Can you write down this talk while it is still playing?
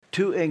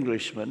2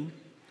 Englishmen,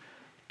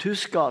 2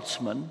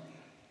 Scotsmen,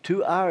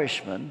 2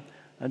 Irishmen,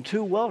 and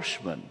 2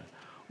 Welshmen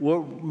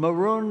were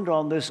marooned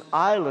on this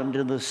island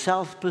in the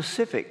South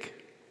Pacific.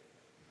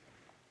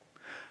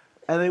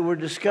 And they were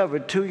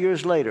discovered 2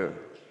 years later.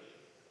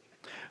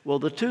 Well,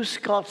 the 2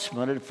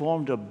 Scotsmen had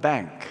formed a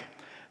bank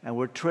and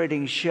were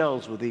trading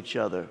shells with each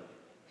other.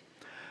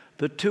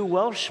 The 2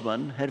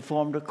 Welshmen had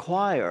formed a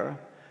choir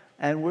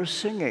and were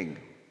singing.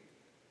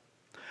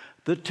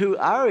 The 2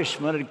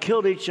 Irishmen had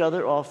killed each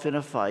other off in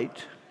a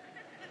fight.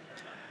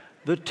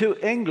 The 2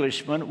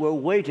 Englishmen were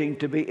waiting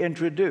to be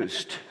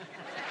introduced.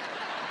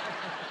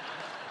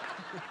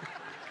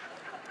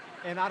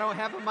 And I don't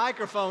have a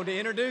microphone to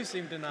introduce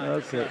him tonight.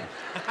 Okay.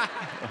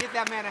 Get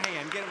that man a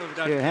hand. Get him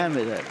a Here, hand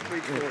me that.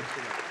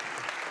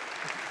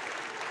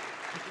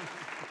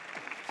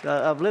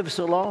 So I've lived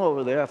so long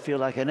over there, I feel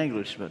like an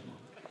Englishman.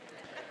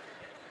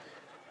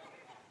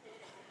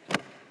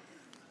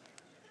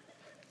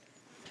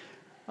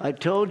 I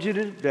told you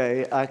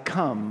today I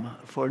come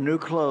for new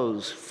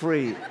clothes,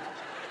 free.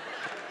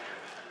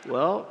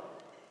 Well,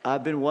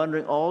 I've been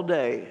wondering all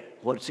day,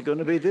 what's it going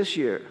to be this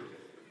year?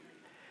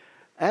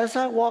 As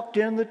I walked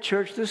in the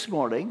church this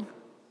morning,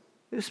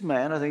 this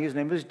man, I think his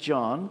name is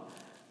John,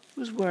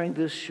 was wearing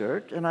this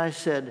shirt, and I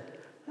said,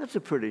 that's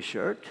a pretty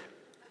shirt.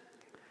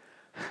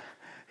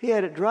 He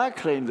had it dry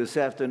cleaned this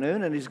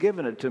afternoon, and he's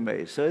given it to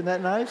me. So isn't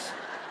that nice?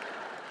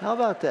 How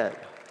about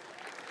that?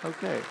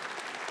 Okay.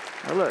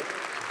 Now look.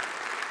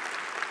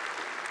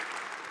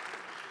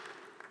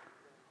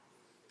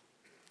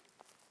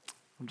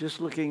 I'm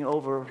just looking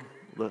over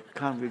the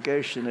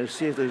congregation to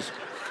see if there's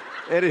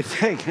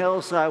anything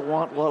else I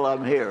want while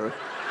I'm here.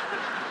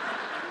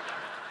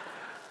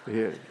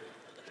 Here,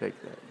 take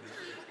that.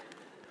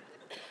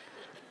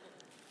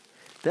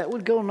 That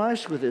would go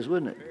nice with this,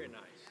 wouldn't it? Very nice.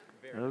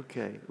 Very.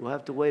 Okay, we'll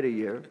have to wait a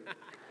year.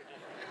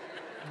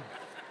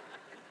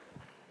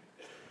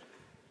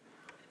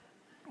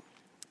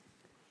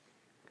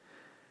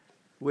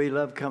 We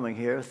love coming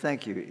here.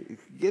 Thank you.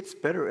 It gets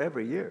better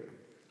every year.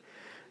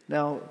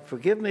 Now,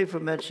 forgive me for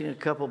mentioning a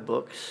couple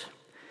books.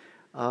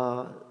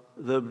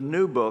 The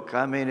new book,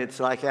 I mean, it's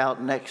like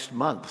out next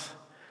month.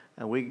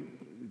 And we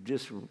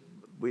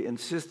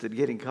insisted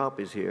getting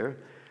copies here.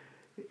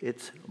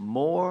 It's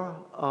More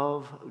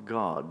of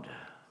God.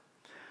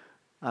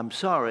 I'm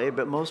sorry,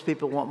 but most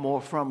people want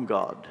more from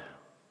God.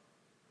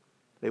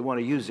 They want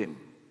to use Him.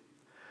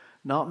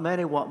 Not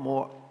many want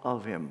more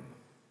of Him.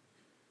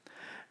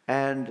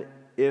 And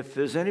if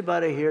there's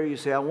anybody here, you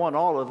say, I want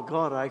all of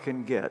God I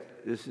can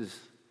get. This is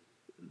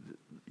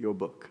your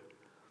book.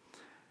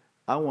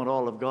 I want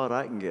all of God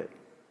I can get.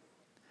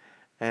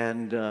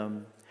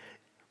 And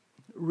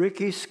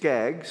Ricky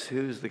Skaggs,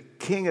 who's the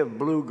king of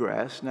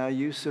bluegrass, now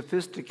you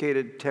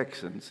sophisticated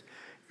Texans,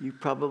 you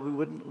probably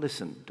wouldn't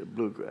listen to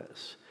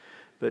bluegrass.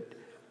 But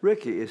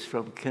Ricky is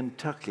from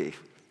Kentucky,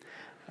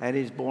 and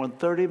he's born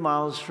 30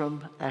 miles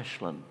from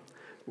Ashland.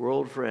 We're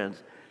old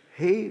friends.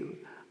 He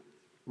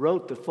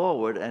wrote the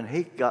foreword, and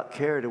he got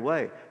carried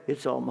away.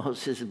 It's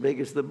almost as big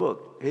as the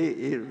book.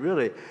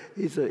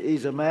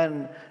 He's a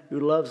man who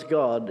loves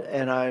God,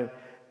 and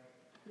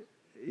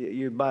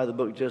you buy the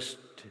book just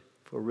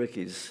for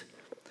Ricky's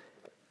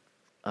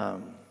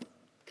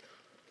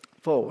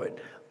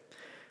forward.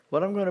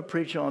 What I'm going to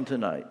preach on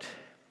tonight,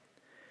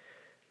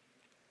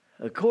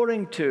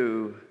 according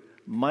to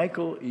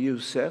Michael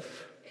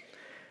Youssef,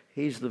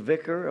 he's the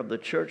vicar of the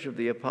Church of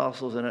the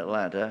Apostles in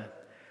Atlanta.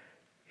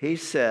 He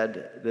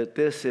said that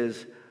this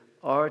is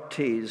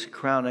RT's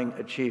crowning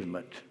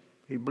achievement.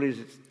 He believes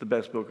it's the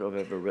best book I've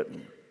ever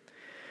written.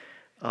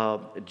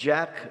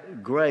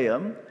 Jack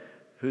Graham,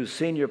 who's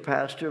senior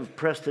pastor of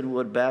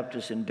Prestonwood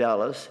Baptist in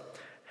Dallas,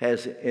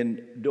 has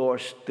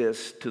endorsed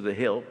this to the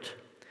hilt.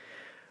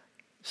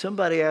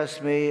 Somebody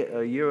asked me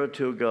a year or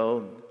two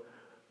ago,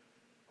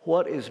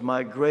 what is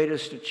my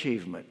greatest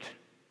achievement?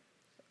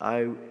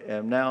 I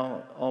am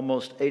now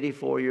almost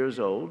 84 years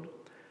old,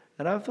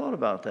 and I've thought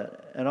about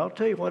that, and I'll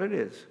tell you what it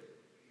is.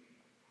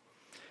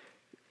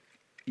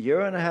 A year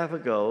and a half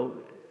ago,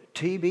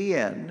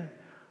 TBN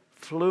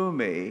flew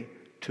me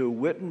to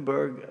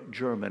Wittenberg,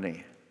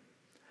 Germany,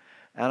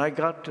 and I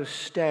got to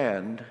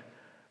stand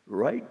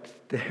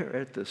right there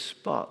at the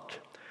spot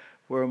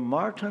where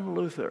Martin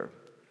Luther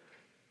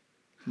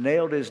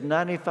nailed his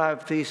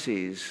 95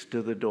 Theses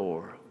to the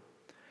door.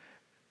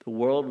 The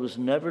world was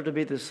never to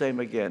be the same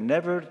again.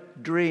 Never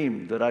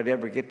dreamed that I'd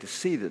ever get to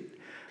see it.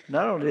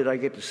 Not only did I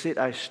get to see it,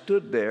 I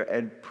stood there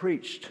and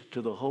preached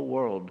to the whole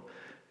world,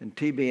 and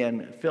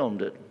TBN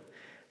filmed it.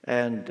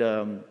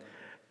 And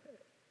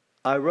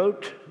I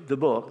wrote the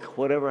book,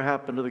 Whatever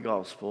Happened to the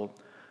Gospel,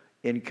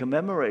 in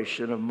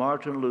commemoration of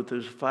Martin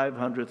Luther's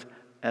 500th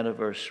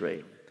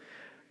anniversary.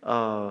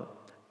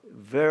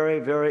 Very,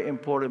 very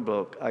important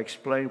book. I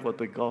explain what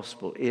the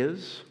gospel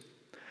is.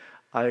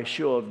 I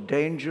show of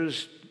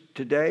dangers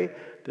today.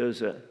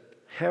 There's a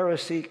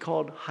heresy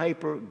called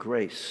hyper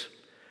grace.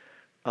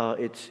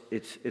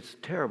 It's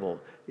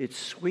terrible. It's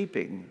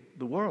sweeping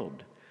the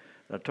world.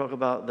 I'll talk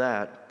about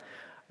that.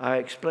 I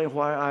explain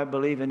why I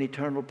believe in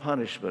eternal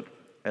punishment.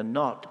 and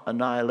not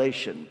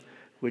annihilation,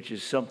 which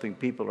is something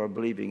people are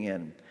believing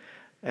in.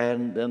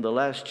 And then the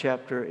last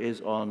chapter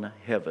is on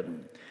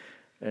heaven.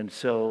 And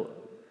so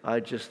I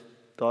just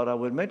thought I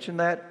would mention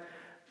that.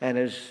 And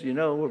as you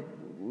know,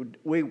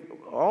 we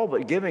all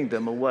but giving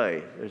them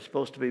away. They're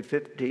supposed to be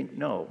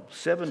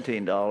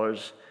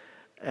 $17,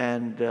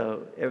 and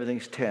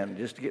everything's $10.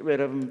 Just to get rid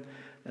of them,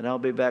 and I'll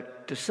be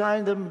back to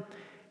sign them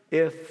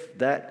if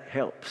that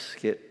helps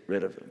get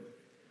rid of them.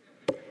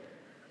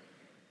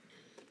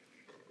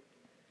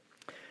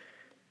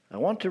 I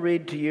want to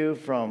read to you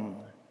from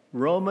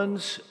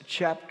Romans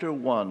chapter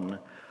 1,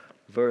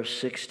 verse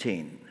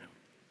 16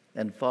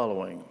 and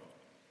following.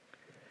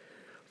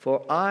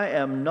 For I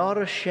am not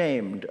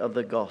ashamed of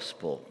the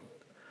gospel,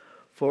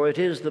 for it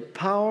is the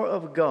power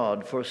of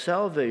God for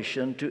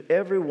salvation to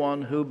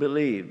everyone who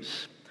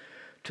believes,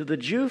 to the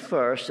Jew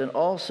first and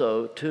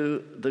also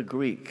to the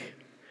Greek.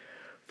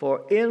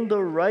 For in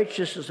the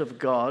righteousness of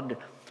God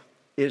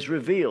is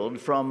revealed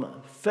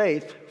from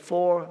faith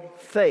for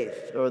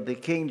faith, or the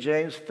King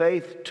James,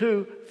 faith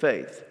to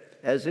faith,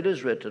 as it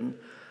is written,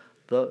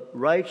 the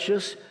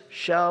righteous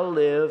shall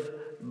live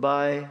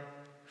by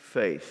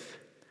faith.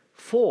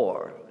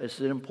 For, it's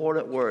an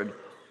important word,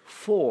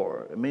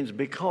 for, it means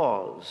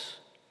because.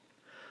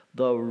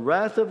 The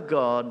wrath of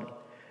God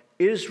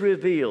is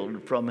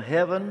revealed from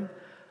heaven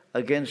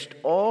against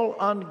all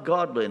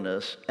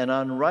ungodliness and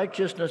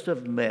unrighteousness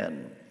of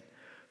men,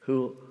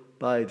 who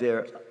by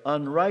their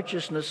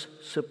unrighteousness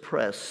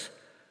suppress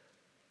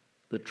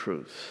the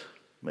truth.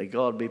 May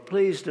God be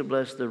pleased to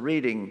bless the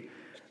reading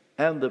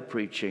and the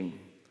preaching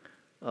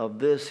of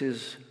this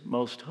his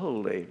most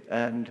holy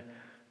and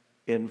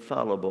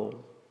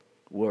infallible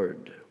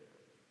word.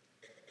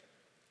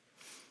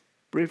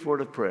 Brief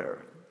word of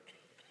prayer.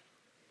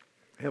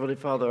 Heavenly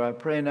Father, I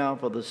pray now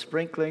for the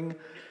sprinkling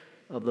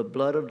of the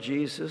blood of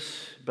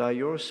Jesus by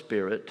your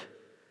Spirit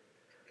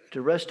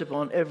to rest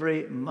upon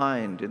every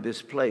mind in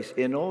this place,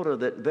 in order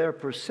that their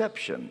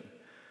perception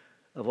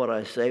of what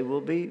I say will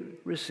be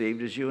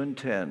received as you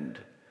intend.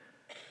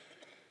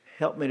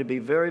 Help me to be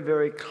very,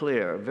 very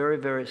clear, very,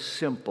 very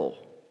simple.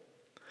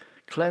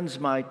 Cleanse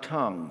my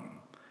tongue,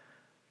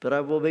 that I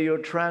will be your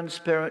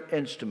transparent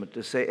instrument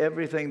to say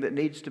everything that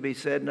needs to be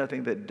said,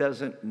 nothing that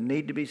doesn't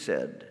need to be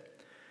said.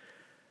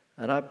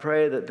 And I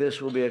pray that this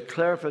will be a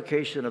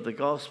clarification of the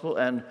gospel,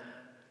 and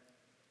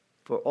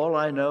for all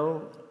I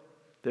know,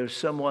 there's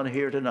someone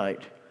here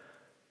tonight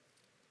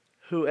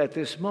who at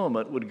this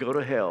moment would go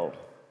to hell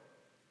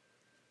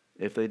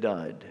if they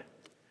died.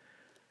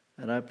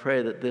 And I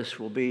pray that this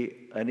will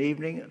be an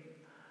evening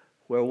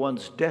where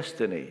one's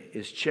destiny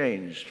is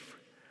changed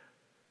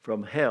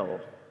from hell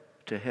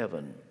to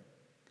heaven.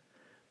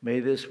 May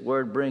this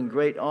word bring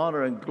great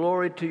honor and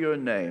glory to your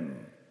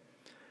name.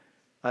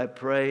 I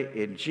pray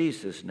in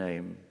Jesus'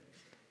 name,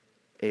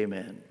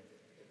 amen.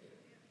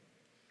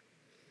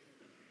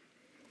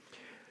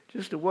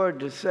 Just a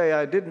word to say,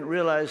 I didn't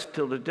realize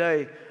till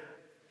today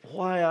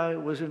why I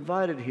was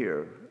invited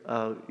here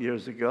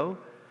years ago.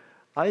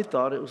 I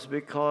thought it was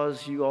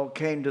because you all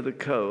came to the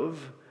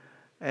Cove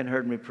and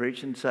heard me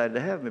preach and decided to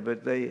have me,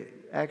 but they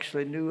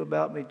actually knew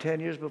about me 10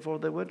 years before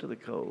they went to the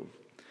Cove.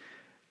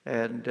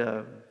 And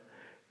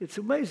it's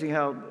amazing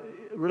how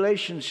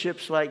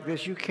relationships like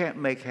this you can't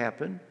make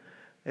happen.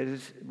 It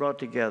is brought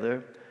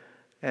together.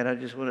 And I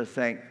just want to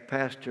thank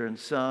pastor and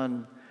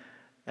son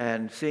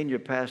and senior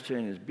pastor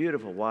and his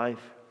beautiful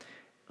wife.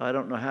 I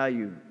don't know how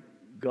you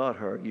got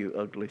her, you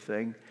ugly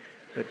thing,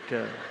 but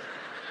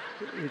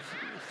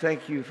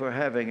thank you for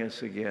having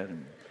us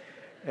again.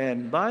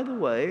 And by the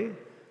way,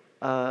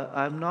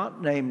 I'm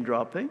not name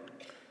dropping.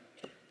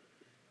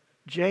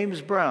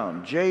 James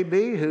Brown,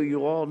 JB, who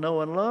you all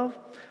know and love,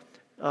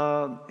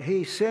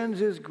 he sends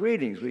his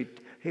greetings.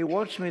 He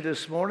watched me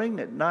this morning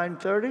at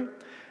 9:30,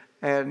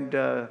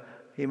 and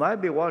he might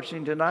be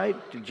watching tonight.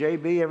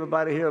 JB,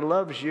 everybody here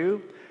loves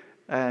you,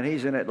 and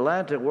he's in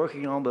Atlanta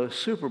working on the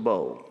Super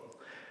Bowl.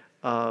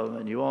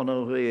 And you all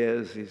know who he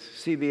is. He's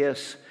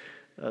CBS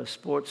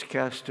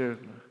sportscaster,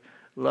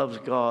 loves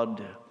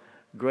God,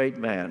 great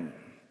man.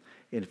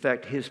 In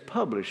fact, his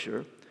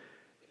publisher,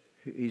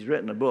 he's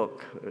written a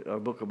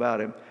book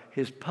about him.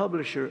 His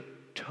publisher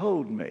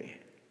told me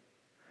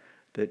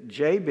that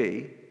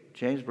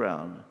James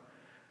Brown,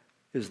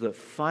 is the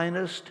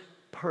finest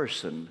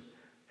person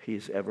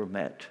he's ever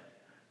met.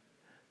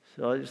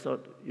 So I just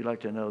thought you'd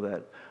like to know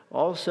that.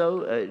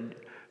 Also,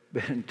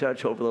 been in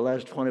touch over the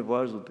last 24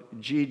 hours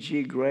with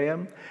G.G.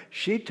 Graham.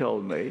 She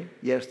told me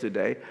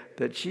yesterday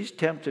that she's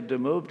tempted to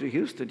move to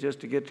Houston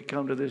just to get to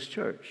come to this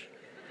church.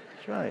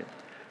 That's right.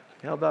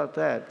 How about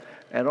that?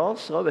 And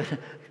also,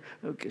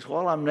 okay, so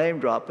while I'm name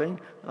dropping,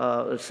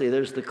 let's see,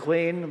 there's the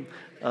Queen,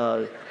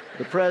 the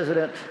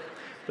President,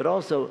 but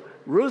also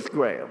Ruth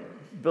Graham,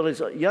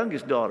 Billy's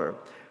youngest daughter,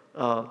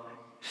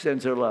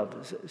 sends her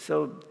love.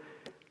 So,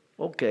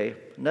 okay,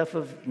 enough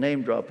of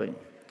name dropping.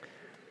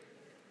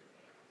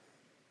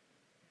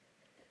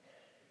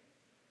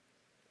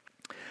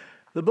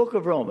 The book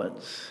of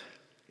Romans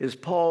is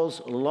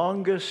Paul's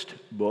longest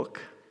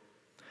book,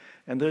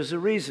 and there's a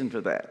reason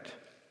for that.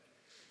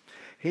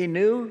 He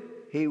knew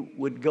he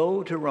would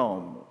go to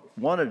Rome,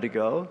 wanted to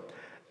go,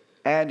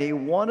 and he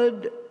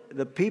wanted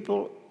the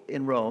people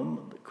in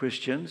Rome, the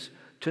Christians,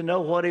 to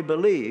know what he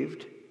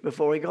believed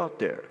before he got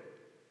there.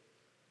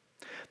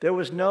 There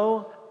was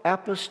no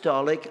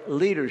apostolic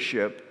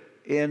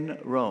leadership in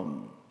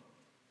Rome.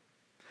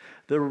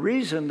 The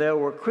reason there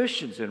were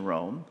Christians in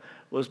Rome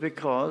was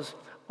because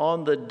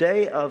on the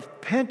day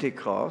of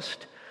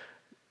Pentecost,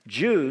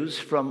 Jews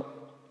from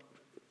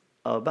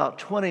about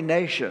 20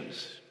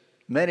 nations,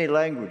 many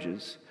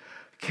languages,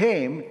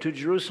 came to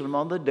Jerusalem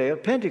on the day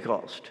of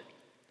Pentecost.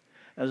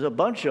 There's a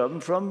bunch of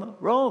them from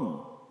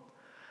Rome.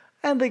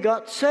 And they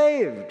got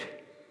saved.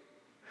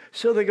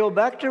 So they go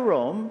back to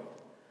Rome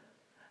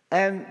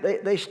and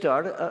they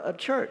start a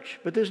church.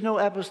 But there's no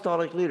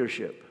apostolic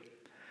leadership.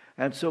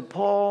 And so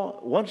Paul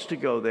wants to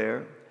go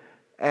there,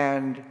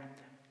 and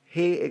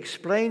he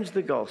explains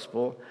the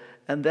gospel,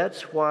 and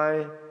that's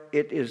why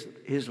it is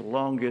his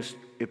longest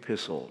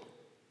epistle.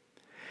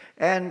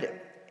 And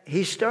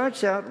he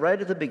starts out right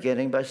at the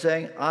beginning by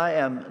saying, I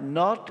am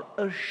not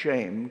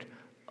ashamed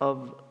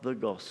of the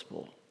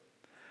gospel.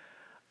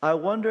 I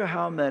wonder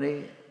how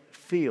many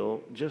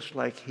feel just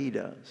like he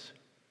does.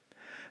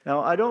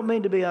 Now, I don't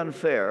mean to be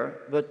unfair,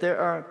 but there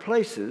are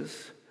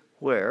places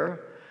where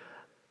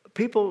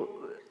people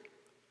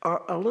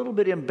are a little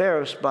bit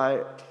embarrassed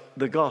by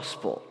the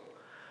gospel.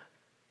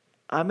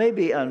 I may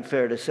be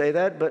unfair to say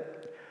that,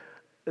 but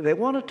they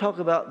want to talk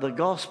about the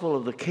gospel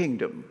of the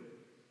kingdom.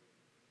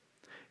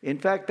 In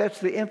fact, that's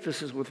the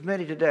emphasis with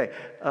many today.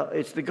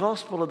 It's the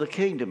gospel of the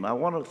kingdom. I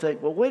want to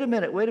think, well, wait a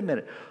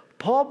minute.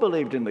 Paul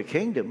believed in the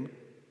kingdom,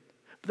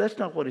 but that's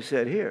not what he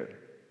said here.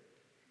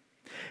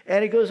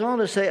 And he goes on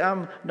to say,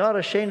 I'm not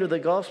ashamed of the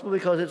gospel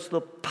because it's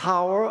the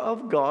power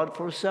of God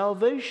for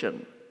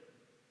salvation.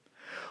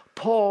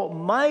 Paul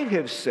might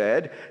have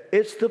said,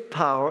 it's the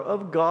power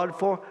of God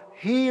for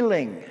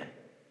healing.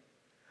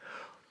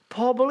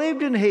 Paul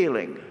believed in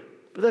healing,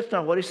 but that's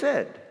not what he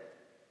said.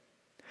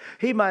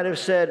 He might have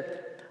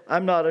said,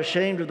 I'm not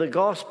ashamed of the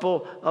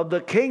gospel of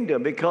the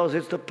kingdom because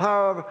it's the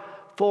power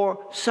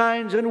for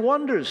signs and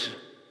wonders.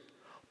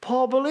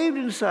 Paul believed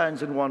in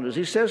signs and wonders.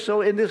 He says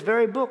so in this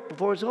very book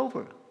before it's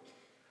over.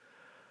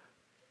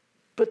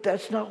 But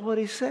that's not what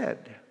he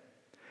said.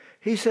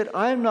 He said,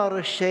 I'm not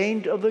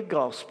ashamed of the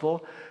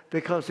gospel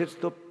because it's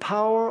the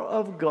power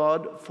of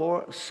God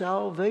for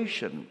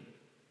salvation.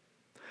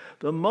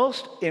 The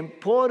most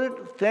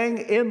important thing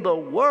in the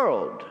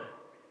world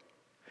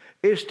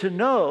is to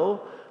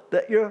know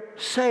that you're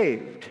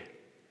saved.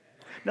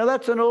 Now,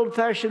 that's an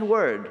old-fashioned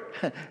word,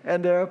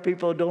 and there are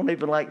people who don't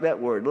even like that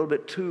word, a little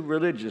bit too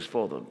religious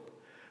for them.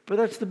 But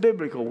that's the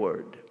biblical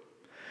word.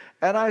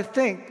 And I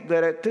think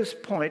that at this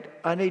point,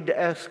 I need to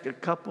ask a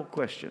couple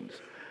questions.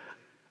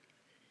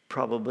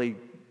 Probably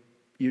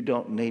you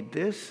don't need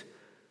this,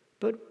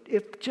 but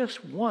if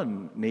just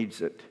one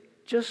needs it,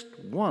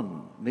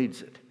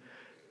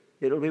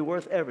 it'll be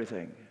worth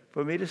everything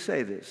for me to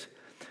say this.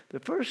 The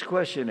first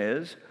question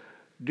is,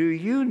 do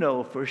you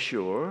know for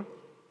sure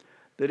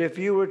that if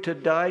you were to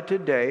die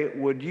today,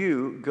 would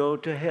you go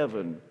to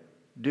heaven?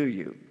 Do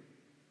you?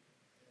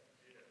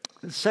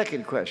 The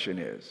second question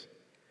is,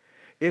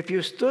 if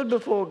you stood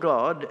before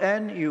God,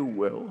 and you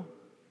will,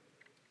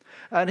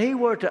 and he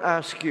were to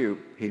ask you,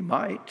 he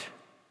might,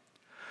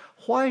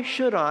 why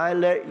should I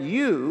let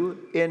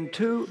you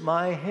into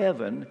my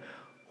heaven?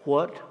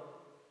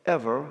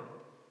 Whatever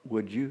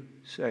would you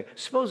say?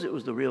 Suppose it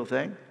was the real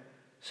thing.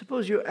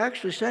 Suppose you're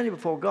actually standing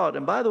before God.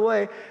 And by the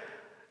way,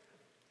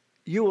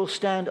 you will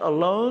stand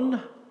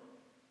alone.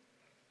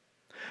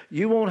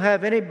 You won't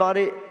have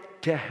anybody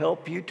to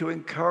help you, to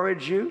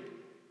encourage you.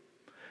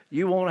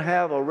 You won't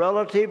have a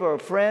relative or a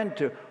friend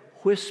to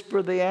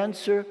whisper the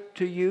answer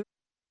to you.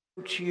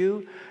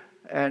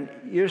 And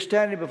you're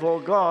standing before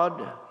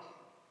God.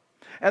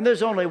 And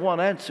there's only one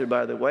answer,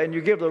 by the way. And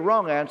you give the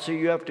wrong answer,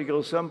 you have to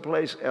go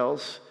someplace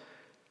else.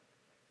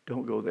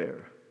 Don't go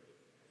there.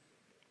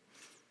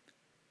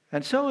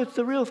 And so it's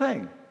the real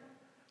thing.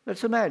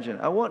 Let's imagine.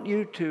 I want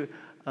you to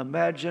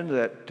imagine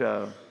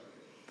that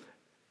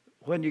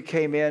when you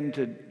came in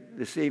to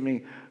this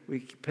evening, we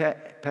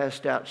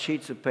passed out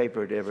sheets of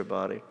paper to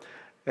everybody.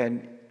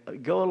 And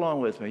go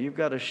along with me. You've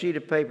got a sheet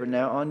of paper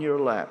now on your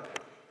lap.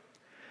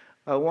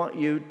 I want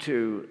you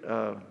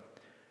to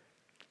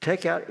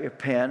take out your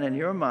pen and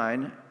your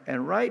mind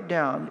and write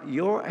down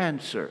your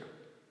answer.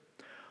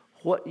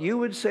 What you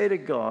would say to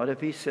God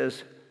if he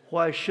says,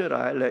 why should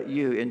I let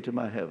you into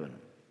my heaven?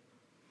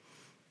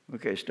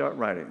 Okay, start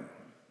writing.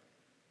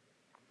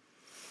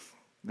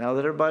 Now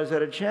that everybody's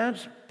had a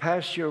chance,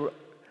 pass your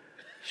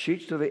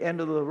sheets to the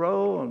end of the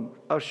row, and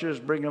ushers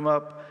bring them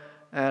up,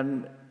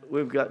 and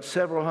we've got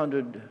several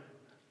hundred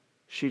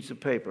sheets of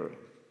paper.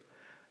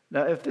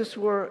 Now, if this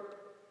were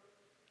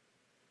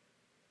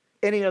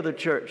any other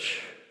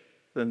church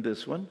than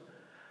this one,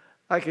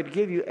 I could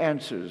give you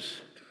answers.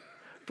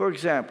 For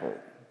example,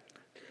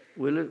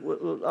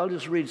 I'll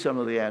just read some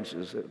of the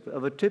answers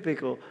of a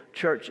typical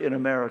church in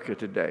America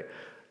today.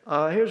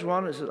 Here's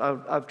one that says,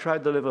 I've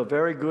tried to live a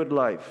very good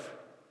life.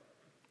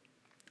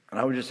 And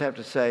I would just have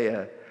to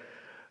say,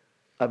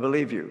 I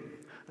believe you.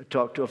 I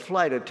talked to a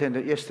flight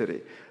attendant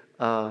yesterday,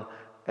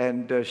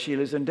 and she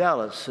lives in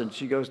Dallas, and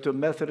she goes to a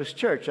Methodist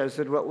church. I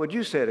said, what would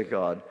you say to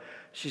God?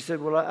 She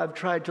said, well, I've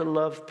tried to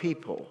love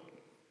people.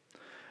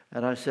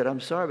 And I said,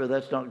 I'm sorry, but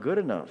that's not good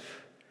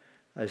enough.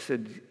 I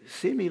said,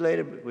 see me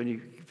later when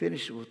you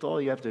finish with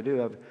all you have to do.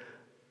 I have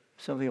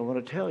something I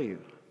want to tell you.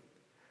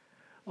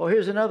 Oh,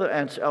 here's another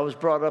answer. I was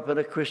brought up in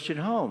a Christian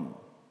home.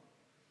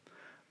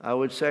 I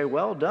would say,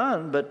 well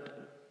done,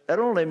 but that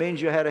only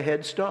means you had a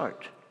head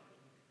start.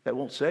 That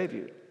won't save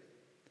you.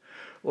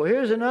 Well,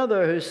 here's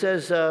another who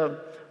says,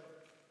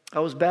 I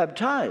was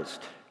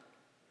baptized.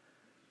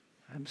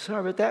 I'm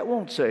sorry, but that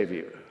won't save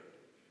you.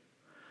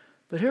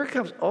 But here's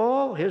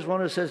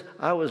one who says,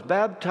 I was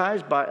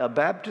baptized by a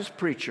Baptist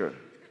preacher.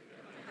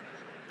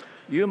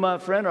 You, my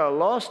friend, are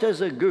lost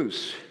as a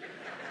goose.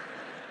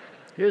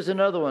 Here's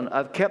another one.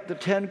 I've kept the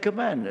Ten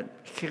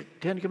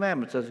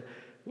Commandments. I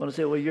want to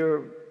say, well,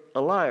 you're a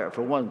liar,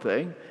 for one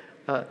thing.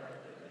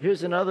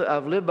 Here's another.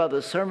 I've lived by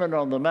the Sermon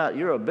on the Mount.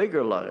 You're a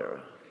bigger liar.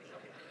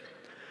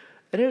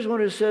 And here's one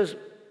who says,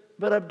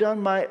 but I've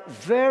done my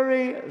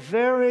very,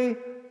 very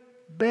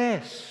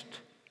best.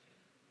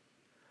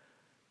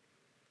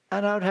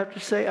 And I would have to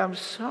say, I'm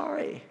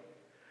sorry,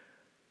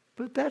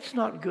 but that's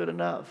not good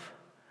enough.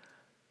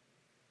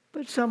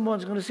 But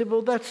someone's going to say,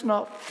 well, that's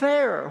not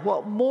fair.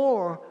 What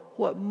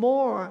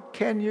more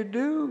can you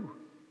do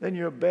than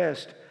your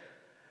best?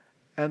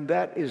 And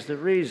that is the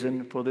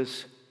reason for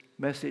this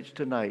message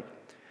tonight.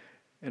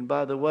 And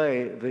by the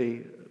way,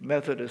 the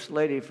Methodist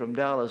lady from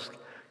Dallas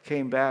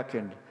came back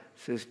and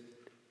says,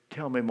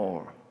 tell me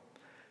more.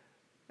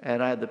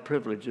 And I had the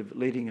privilege of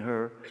leading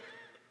her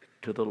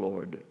to the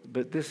Lord.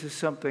 But this is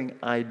something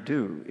I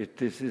do.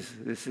 This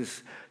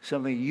is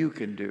something you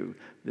can do.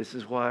 This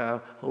is why I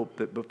hope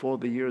that before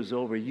the year is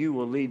over, you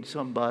will lead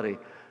somebody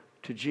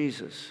to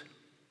Jesus.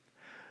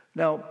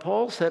 Now,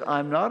 Paul said,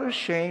 I'm not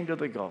ashamed of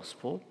the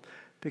gospel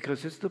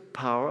because it's the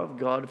power of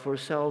God for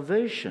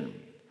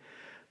salvation.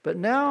 But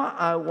now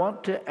I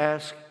want to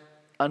ask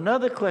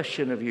another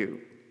question of you.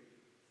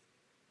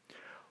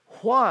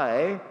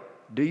 Why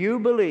do you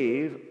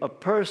believe a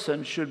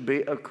person should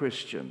be a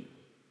Christian?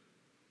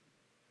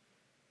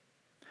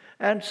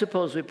 And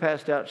suppose we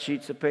passed out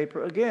sheets of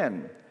paper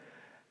again,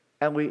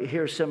 and we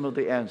hear some of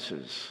the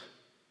answers.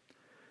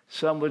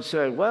 Some would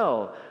say,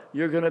 well,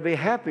 you're going to be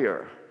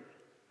happier.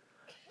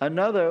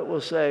 Another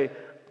will say,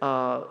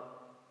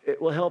 it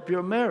will help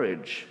your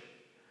marriage.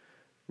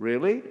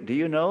 Really? Do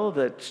you know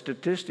that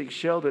statistics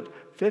show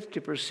that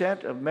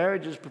 50% of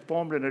marriages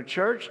performed in a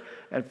church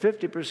and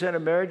 50%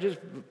 of marriages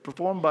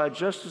performed by a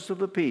justice of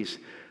the peace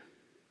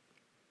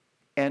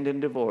end in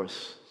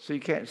divorce? So you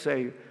can't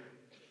say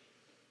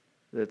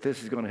that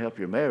this is going to help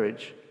your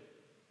marriage.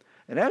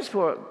 And as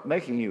for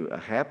making you a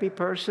happy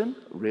person,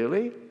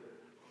 really?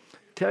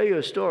 Tell you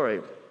a story.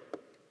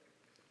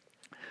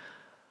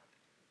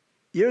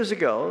 Years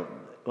ago,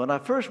 when I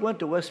first went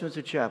to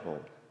Westminster Chapel,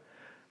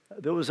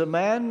 there was a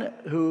man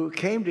who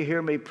came to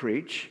hear me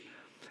preach.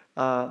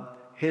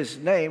 His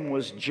name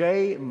was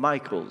J.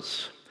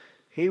 Michaels.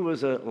 He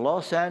was a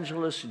Los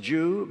Angeles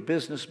Jew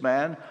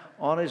businessman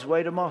on his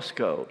way to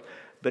Moscow,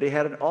 but he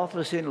had an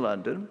office in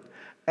London.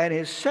 And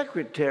his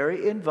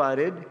secretary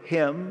invited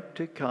him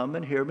to come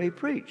and hear me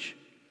preach.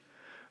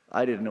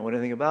 I didn't know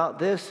anything about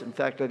this. In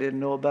fact, I didn't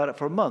know about it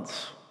for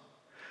months.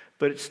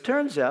 But it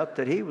turns out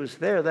that he was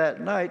there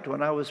that night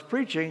when I was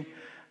preaching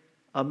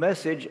a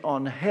message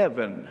on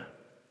heaven.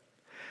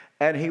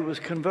 And he was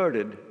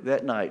converted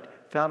that night.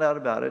 Found out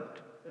about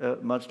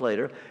it months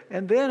later.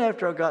 And then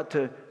after I got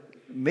to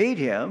meet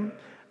him,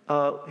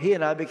 he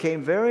and I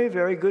became very,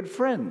 very good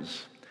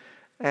friends.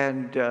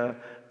 And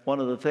one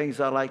of the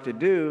things I like to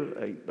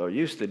do, or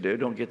used to do,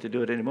 don't get to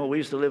do it anymore. We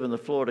used to live in the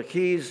Florida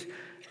Keys,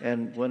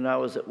 and when I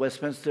was at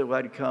Westminster,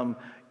 I'd come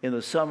in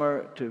the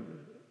summer to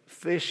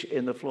fish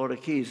in the Florida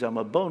Keys. I'm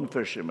a bone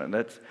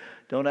fisherman.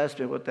 Don't ask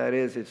me what that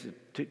is.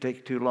 It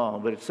takes too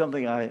long, but it's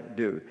something I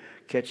do,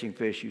 catching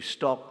fish. You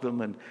stalk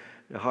them, and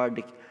they're hard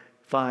to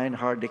find,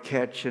 hard to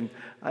catch. And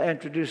I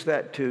introduced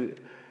that to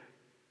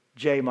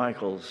J.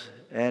 Michaels,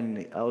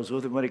 and I was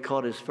with him when he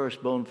caught his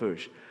first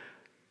bonefish.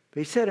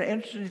 He said an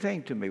interesting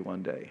thing to me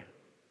one day.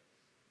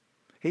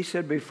 He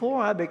said,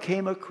 before I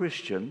became a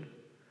Christian,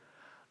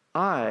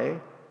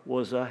 I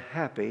was a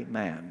happy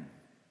man.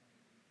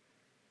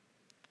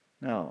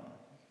 Now,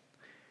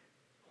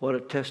 what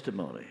a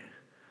testimony.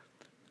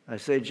 I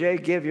say, Jay,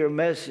 give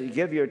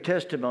your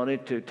testimony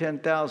to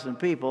 10,000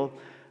 people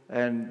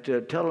and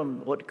tell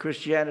them what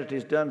Christianity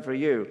has done for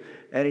you.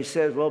 And he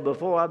says, well,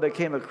 before I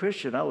became a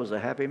Christian, I was a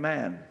happy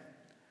man.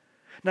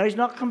 Now, he's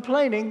not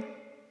complaining,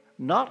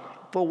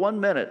 not for 1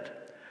 minute.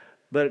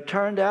 But it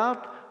turned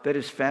out that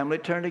his family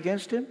turned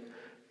against him.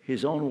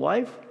 His own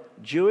wife,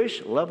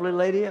 Jewish, lovely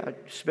lady, I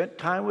spent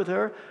time with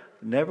her,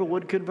 never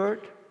would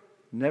convert,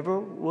 never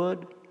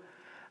would.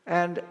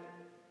 And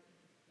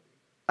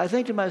I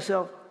think to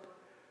myself,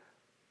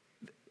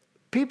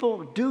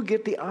 people do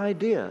get the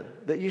idea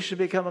that you should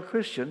become a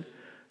Christian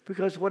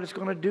because what it's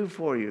going to do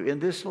for you in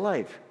this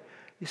life.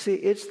 You see,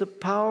 it's the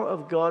power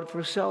of God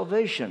for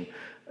salvation.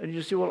 And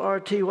you say, well,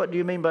 RT, what do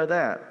you mean by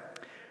that?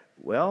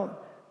 Well,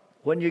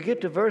 when you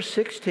get to verse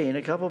 16,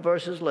 a couple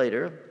verses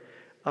later,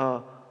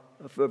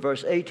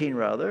 verse 18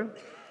 rather,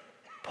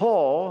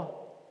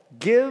 Paul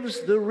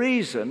gives the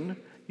reason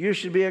you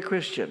should be a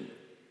Christian.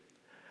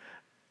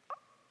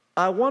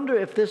 I wonder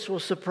if this will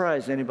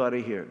surprise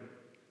anybody here.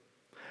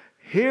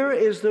 Here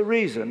is the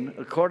reason,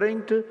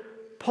 according to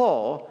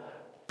Paul,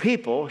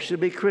 people should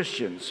be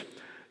Christians.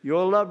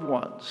 Your loved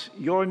ones,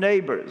 your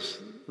neighbors,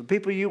 the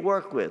people you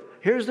work with.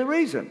 Here's the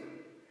reason.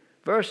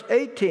 Verse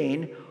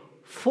 18,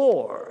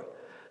 for.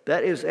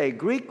 That is a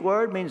Greek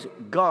word, means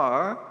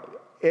gar.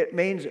 It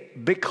means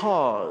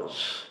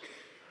because.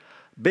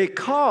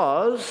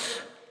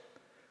 Because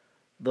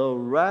the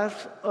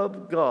wrath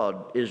of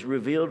God is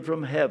revealed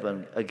from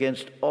heaven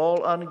against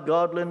all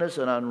ungodliness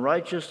and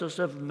unrighteousness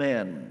of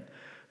men,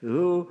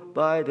 who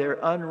by their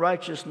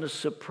unrighteousness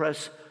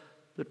suppress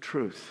the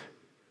truth.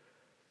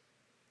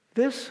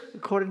 This,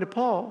 according to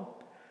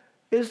Paul,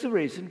 is the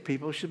reason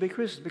people should be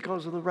Christians,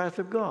 because of the wrath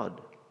of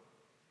God.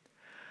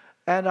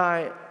 And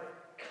I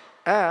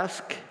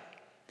ask,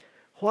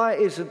 why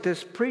isn't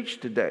this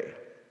preached today?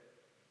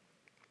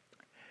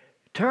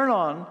 Turn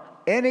on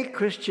any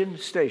Christian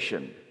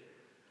station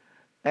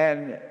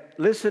and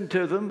listen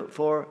to them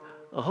for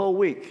a whole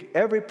week,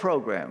 every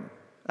program.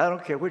 I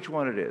don't care which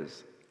one it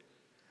is.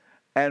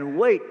 And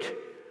wait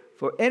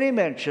for any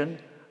mention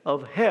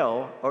of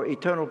hell or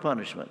eternal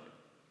punishment.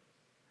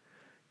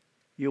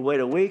 You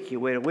wait a week,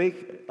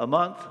 a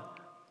month,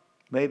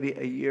 maybe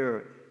a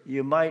year.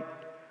 You might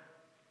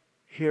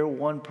hear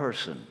one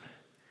person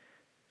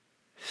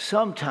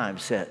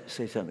sometimes say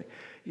something.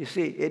 You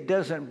see, it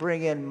doesn't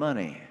bring in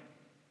money.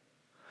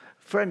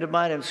 A friend of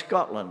mine in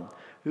Scotland,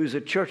 who's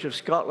a Church of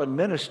Scotland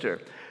minister,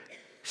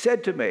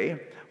 said to me,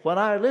 when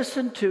I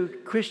listen to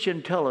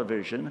Christian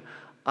television,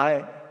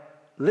 I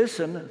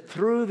listen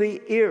through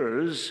the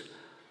ears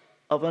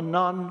of a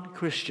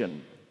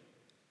non-Christian.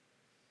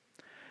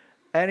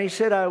 And he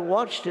said, I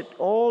watched it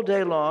all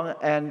day long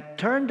and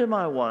turned to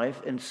my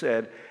wife and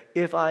said,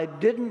 if I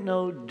didn't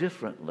know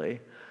differently,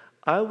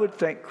 I would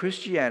think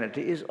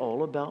Christianity is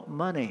all about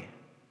money.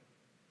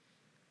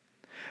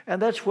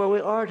 And that's where we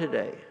are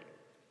today.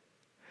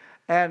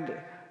 And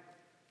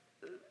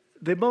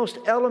the most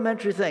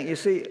elementary thing, you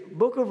see,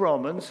 Book of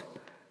Romans,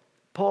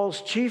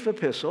 Paul's chief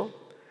epistle,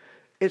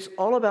 it's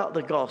all about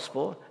the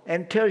gospel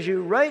and tells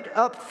you right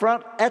up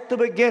front at the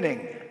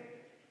beginning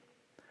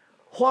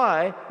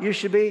why you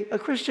should be a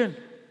Christian.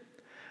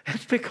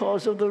 It's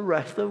because of the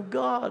wrath of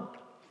God.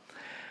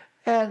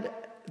 And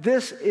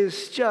this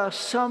is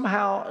just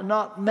somehow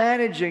not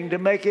managing to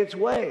make its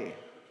way.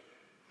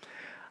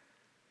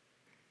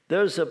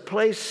 There's a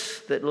place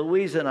that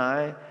Louise and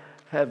I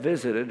have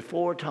visited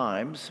 4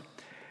 times.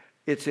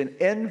 It's in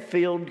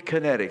Enfield,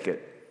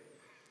 Connecticut.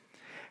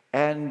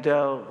 And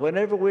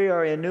whenever we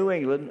are in New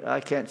England, I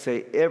can't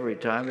say every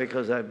time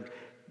because I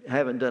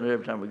haven't done it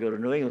every time we go to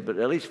New England, but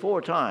at least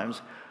 4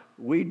 times,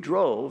 we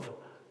drove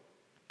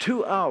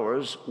 2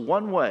 hours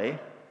one way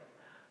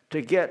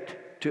to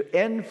get to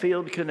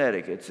Enfield,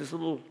 Connecticut. It's this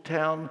little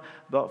town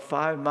about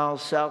 5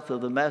 miles south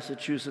of the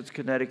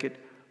Massachusetts-Connecticut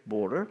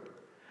border.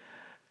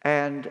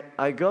 And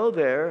I go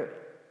there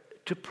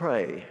to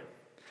pray.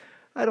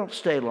 I don't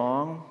stay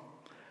long.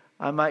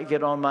 I might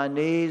get on my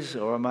knees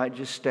or I might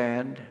just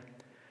stand.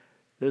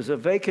 There's a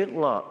vacant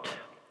lot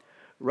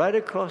right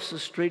across the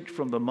street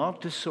from the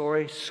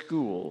Montessori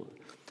School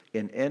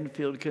in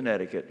Enfield,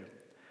 Connecticut.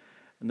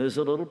 And there's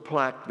a little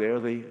plaque there.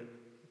 The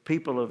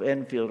people of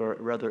Enfield are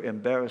rather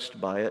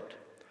embarrassed by it.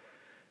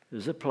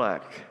 There's a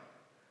plaque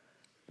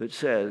that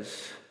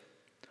says,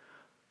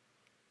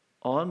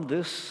 on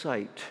this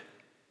site,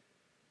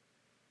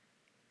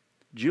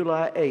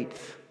 July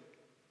 8th,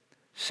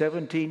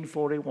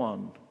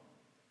 1741,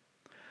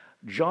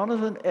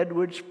 Jonathan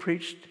Edwards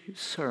preached his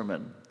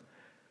sermon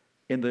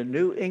in the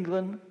New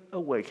England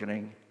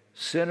Awakening,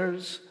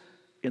 Sinners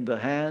in the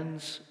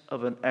Hands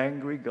of an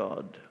Angry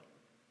God.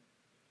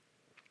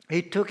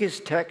 He took his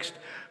text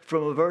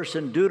from a verse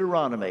in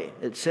Deuteronomy.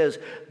 It says,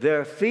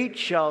 their feet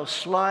shall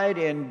slide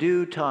in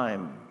due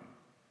time.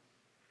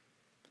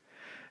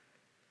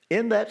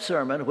 In that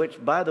sermon,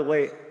 which, by the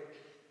way,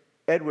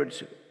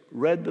 Edwards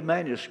read the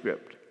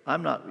manuscript.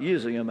 I'm not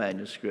using a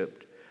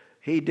manuscript.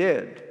 He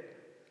did.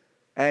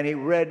 And he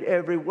read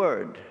every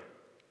word.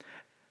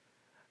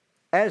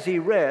 As he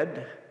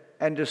read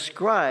and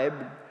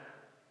described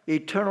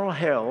eternal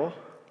hell,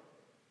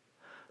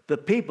 the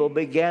people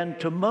began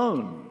to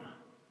moan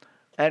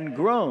and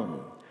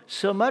groan,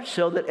 so much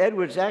so that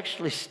Edwards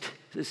actually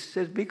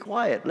says, be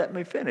quiet, let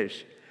me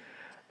finish.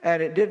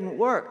 And it didn't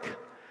work.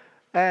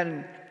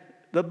 And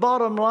the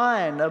bottom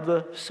line of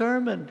the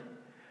sermon,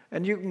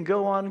 and you can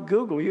go on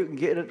Google, you can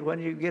get it when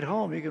you get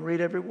home, you can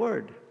read every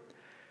word.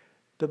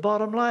 The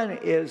bottom line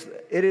is,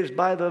 it is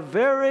by the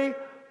very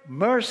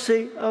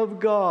mercy of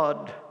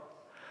God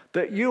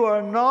that you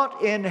are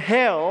not in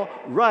hell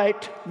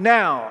right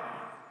now.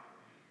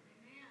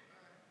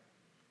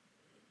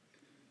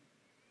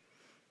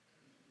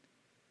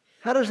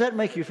 How does that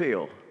make you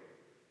feel?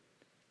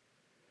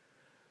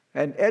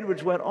 And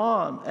Edwards went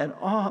on and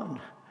on.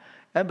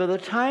 And by the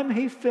time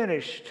he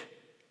finished,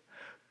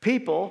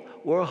 people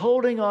were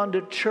holding on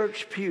to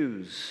church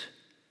pews.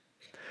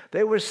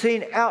 They were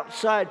seen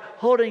outside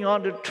holding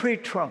on to tree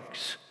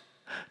trunks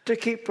to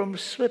keep from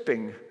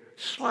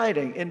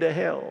sliding into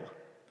hell.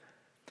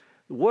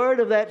 The word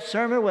of that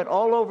sermon went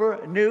all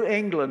over New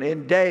England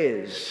in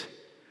days.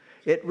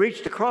 It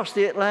reached across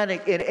the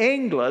Atlantic in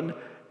England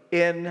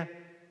in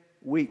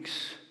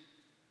weeks.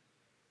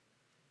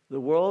 The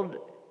world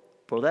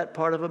for that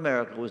part of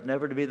America was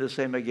never to be the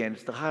same again.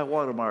 It's the high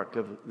watermark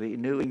of the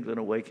New England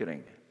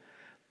awakening.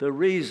 The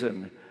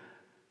reason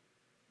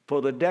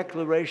for the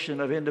Declaration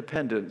of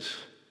Independence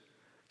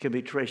can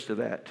be traced to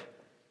that.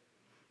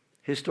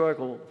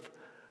 Historical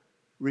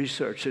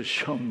research has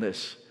shown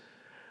this.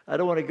 I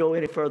don't want to go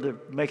any further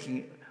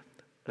making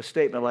a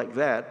statement like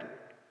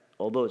that,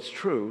 although it's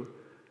true.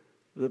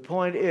 The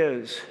point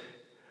is,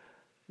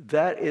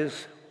 that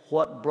is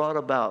what brought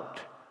about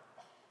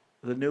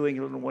the New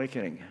England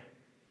awakening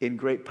in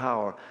great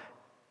power.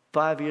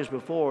 5 years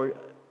before,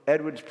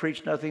 Edwards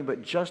preached nothing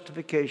but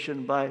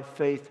justification by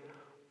faith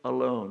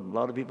alone. A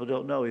lot of people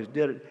don't know. He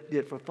did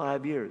it for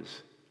 5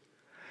 years.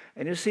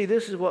 And you see,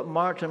 this is what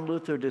Martin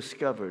Luther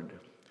discovered.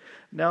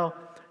 Now,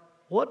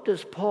 what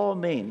does Paul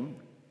mean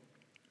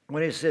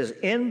when he says,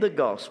 in the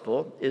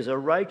gospel is a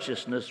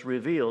righteousness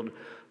revealed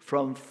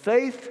from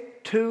faith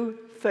to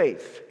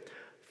faith,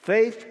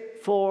 faith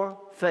for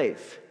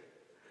faith?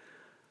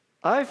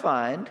 I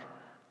find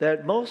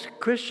that most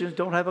Christians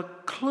don't have a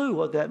clue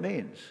what that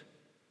means.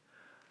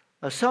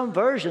 Some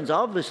versions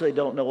obviously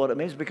don't know what it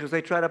means because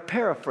they try to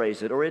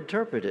paraphrase it or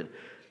interpret it.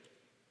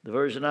 The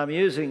version I'm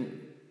using,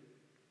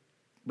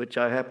 which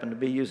I happen to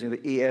be using the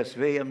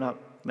ESV, I'm not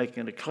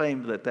making a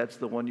claim that that's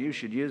the one you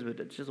should use, but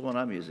it's just the one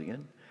I'm using it.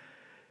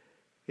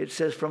 It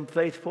says from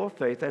faith for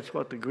faith. That's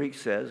what the Greek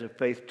says, or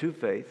faith to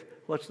faith.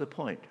 What's the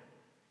point?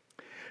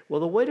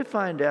 Well, the way to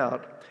find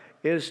out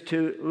is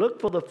to look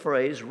for the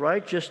phrase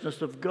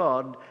righteousness of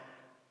God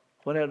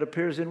when it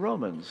appears in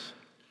Romans.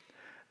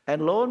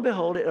 And lo and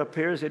behold, it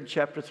appears in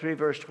chapter 3,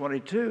 verse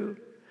 22,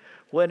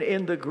 when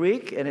in the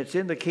Greek, and it's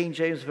in the King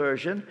James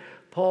Version,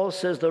 Paul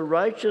says the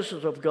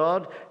righteousness of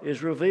God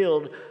is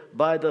revealed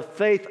by the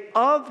faith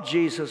of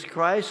Jesus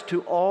Christ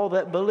to all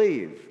that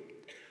believe.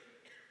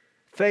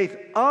 Faith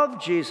of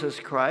Jesus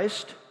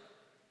Christ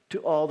to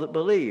all that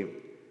believe.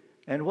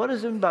 And what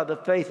is it by the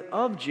faith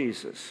of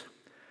Jesus?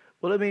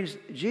 Well, it means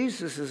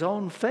Jesus'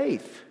 own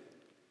faith.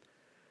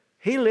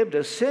 He lived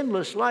a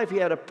sinless life. He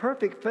had a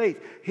perfect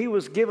faith. He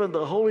was given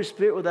the Holy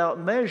Spirit without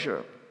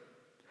measure.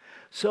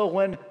 So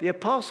when the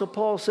Apostle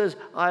Paul says,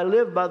 I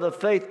live by the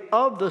faith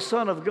of the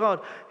Son of God,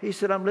 he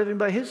said, I'm living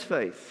by his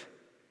faith.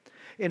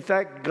 In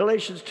fact,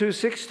 Galatians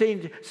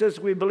 2:16 says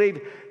we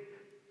believe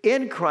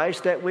in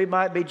Christ that we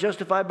might be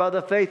justified by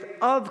the faith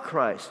of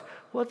Christ.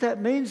 What that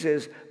means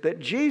is that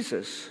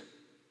Jesus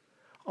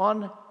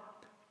on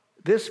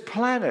this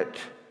planet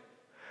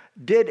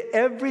did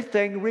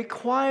everything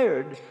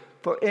required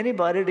for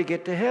anybody to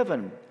get to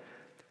heaven.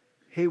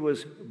 He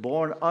was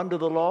born under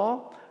the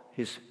law.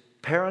 His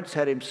parents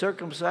had him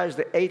circumcised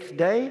the 8th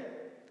day.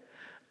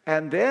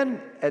 And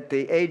then at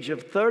the age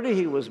of 30,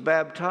 he was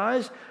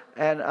baptized.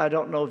 And I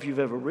don't know if you've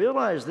ever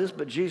realized this,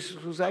 but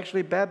Jesus was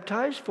actually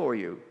baptized for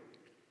you.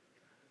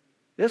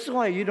 This is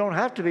why you don't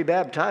have to be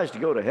baptized to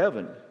go to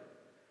heaven.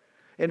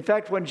 In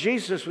fact, when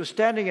Jesus was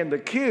standing in the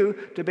queue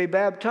to be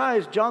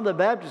baptized, John the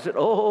Baptist said,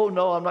 oh,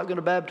 no, I'm not going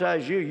to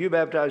baptize you. You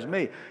baptize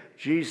me.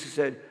 Jesus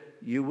said,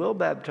 you will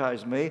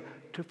baptize me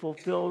to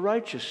fulfill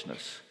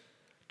righteousness.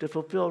 To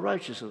fulfill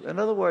righteousness. In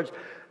other words,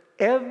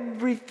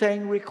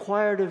 everything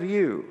required of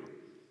you,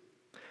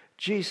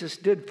 Jesus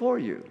did for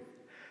you.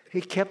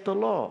 He kept the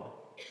law.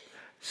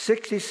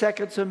 60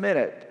 seconds a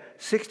minute,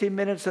 60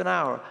 minutes an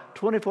hour,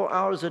 24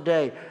 hours a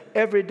day,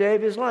 every day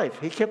of his life.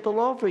 He kept the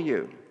law for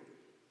you.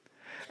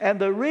 And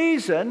the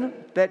reason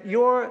that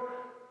you're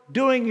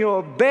doing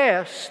your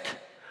best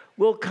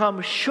will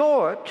come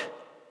short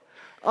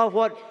of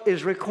what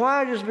is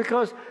required is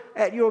because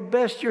at your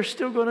best you're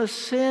still going to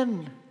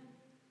sin.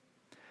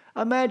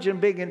 Imagine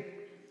being in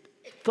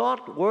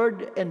thought,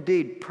 word, and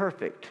deed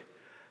perfect.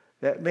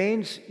 That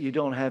means you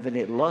don't have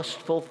any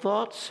lustful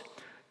thoughts.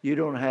 You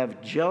don't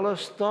have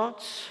jealous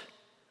thoughts.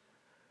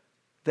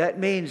 That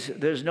means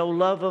there's no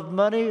love of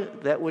money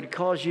that would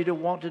cause you to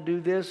want to do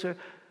this or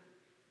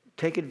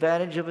take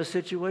advantage of a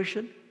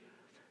situation.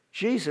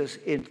 Jesus,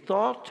 in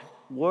thought,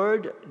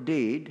 word,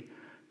 deed,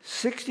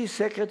 60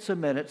 seconds a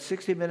minute,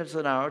 60 minutes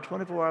an hour,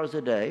 24 hours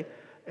a day,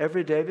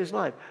 every day of his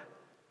life.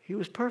 He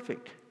was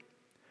perfect.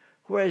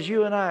 Whereas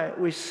you and I,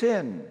 we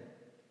sin.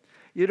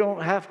 You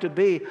don't have to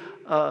be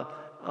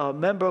a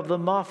member of the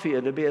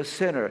mafia to be a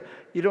sinner.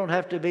 You don't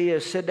have to be a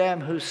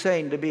Saddam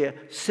Hussein to be a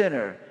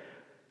sinner.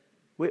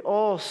 We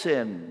all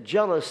sin.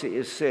 Jealousy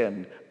is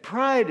sin.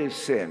 Pride is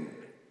sin.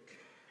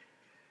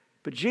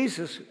 But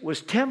Jesus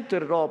was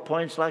tempted at all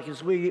points like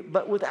as we,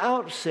 but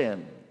without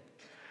sin.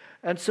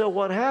 And so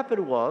what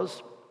happened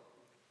was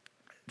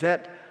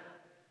that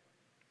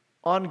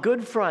on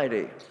Good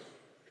Friday,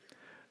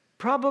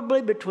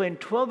 probably between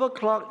 12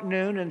 o'clock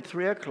noon and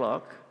 3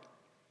 o'clock,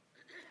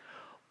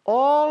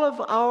 all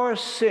of our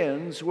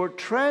sins were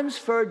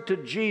transferred to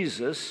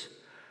Jesus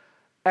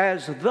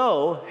as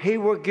though he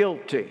were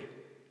guilty.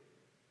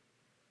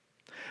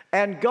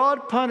 And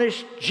God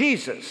punished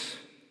Jesus.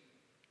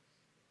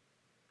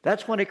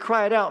 That's when he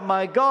cried out,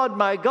 my God,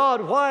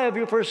 why have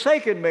you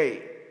forsaken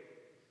me?"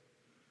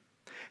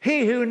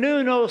 He who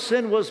knew no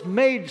sin was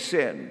made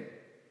sin.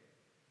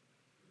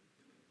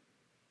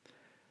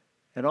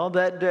 And on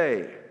that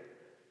day,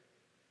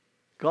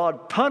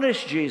 God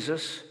punished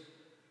Jesus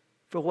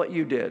for what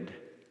you did.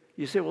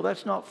 You say, well,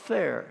 that's not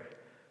fair.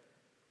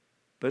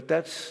 But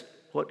that's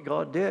what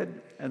God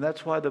did. And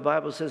that's why the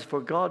Bible says, for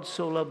God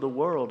so loved the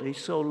world, he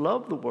so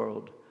loved the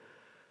world,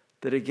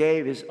 that he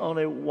gave his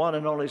only one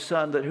and only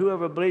Son, that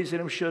whoever believes in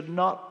him should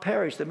not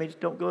perish. That means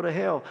don't go to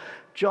hell.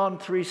 John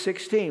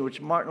 3:16, which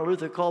Martin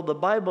Luther called the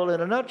Bible in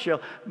a nutshell,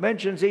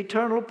 mentions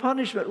eternal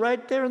punishment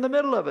right there in the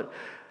middle of it.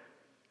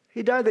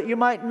 He died that you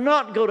might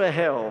not go to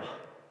hell.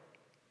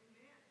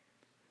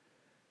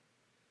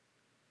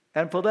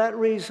 And for that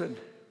reason,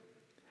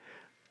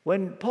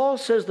 when Paul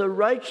says the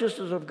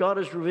righteousness of God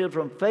is revealed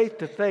from faith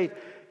to faith,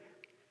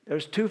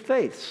 there's two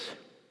faiths.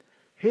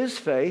 His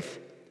faith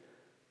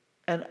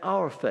and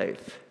our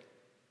faith.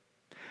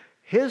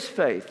 His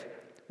faith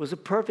was a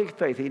perfect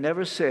faith. He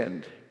never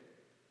sinned.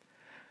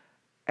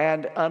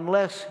 And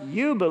unless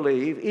you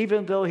believe,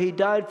 even though he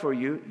died for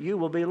you, you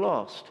will be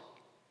lost.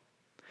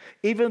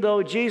 Even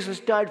though Jesus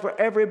died for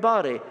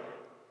everybody,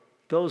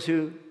 those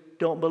who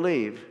don't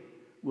believe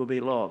will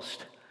be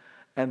lost.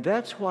 And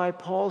that's why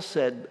Paul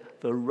said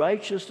the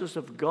righteousness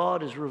of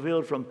God is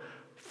revealed from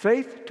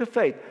faith to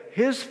faith.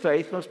 His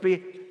faith must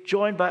be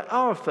joined by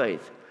our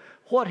faith.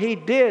 What he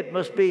did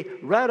must be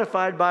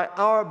ratified by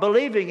our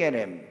believing in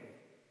him.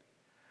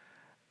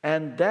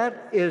 And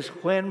that is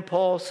when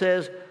Paul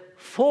says,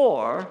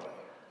 for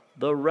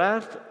the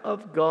wrath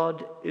of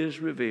God is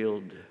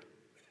revealed.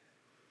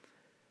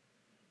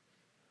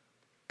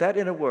 That,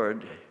 in a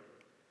word,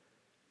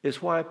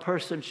 is why a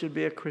person should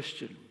be a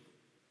Christian.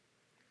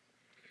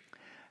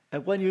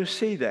 And when you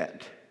see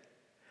that,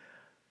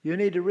 you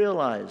need to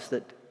realize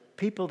that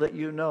people that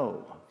you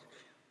know,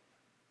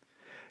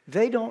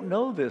 they don't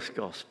know this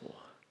gospel.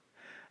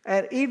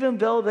 And even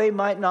though they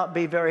might not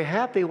be very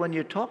happy when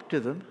you talk to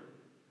them,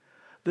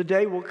 the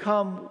day will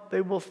come,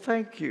 they will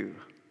thank you.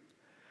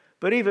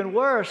 But even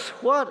worse,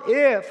 what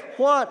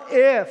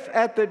if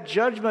at the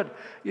judgment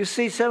you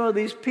see some of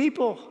these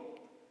people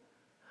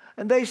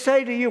and they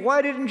say to you,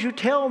 why didn't you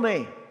tell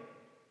me?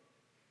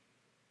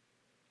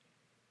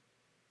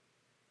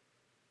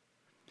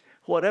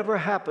 Whatever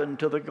happened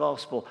to the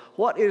gospel,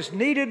 what is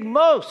needed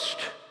most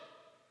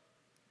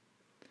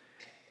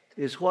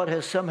is what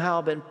has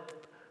somehow been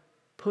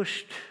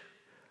pushed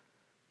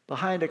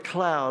behind a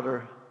cloud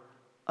or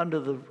under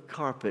the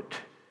carpet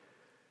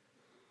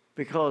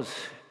because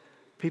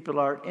people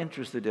aren't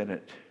interested in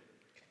it.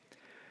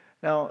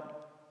 Now,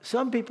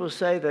 some people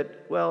say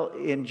that, well,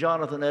 in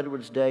Jonathan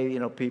Edwards' day,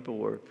 people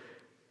were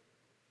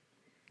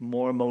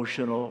more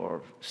emotional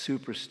or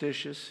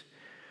superstitious.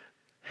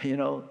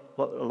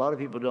 What a lot of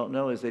people don't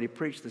know is that he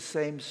preached the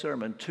same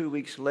sermon 2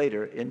 weeks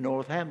later in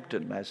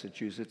Northampton,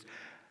 Massachusetts.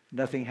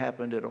 Nothing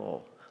happened at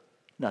all.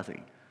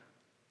 Nothing.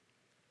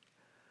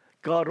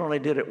 God only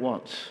did it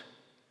once.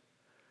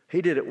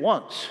 He did it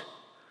once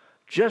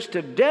just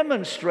to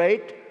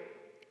demonstrate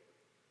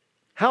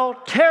how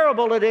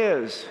terrible it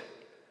is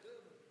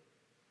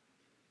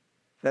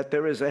that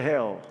there is a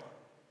hell.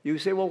 You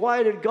say, well,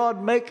 why did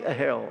God make a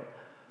hell?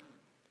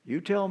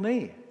 You tell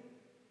me.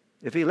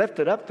 If he left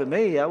it up to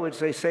me, I would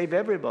say save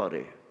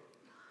everybody.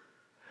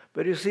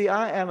 But you see,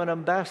 I am an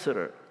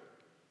ambassador.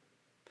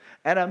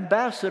 An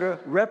ambassador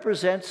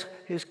represents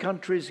his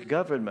country's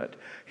government.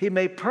 He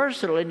may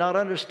personally not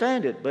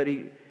understand it, but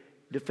he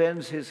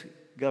defends his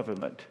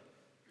government.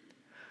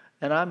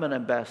 And I'm an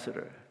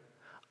ambassador.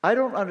 I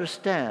don't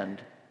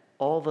understand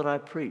all that I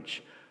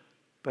preach,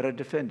 but I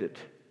defend it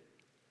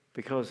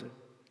because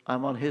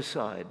I'm on his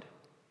side.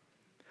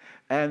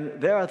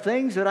 And there are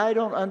things that I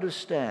don't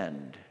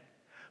understand,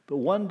 but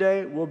one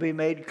day will be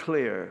made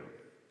clear.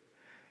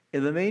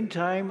 In the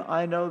meantime,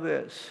 I know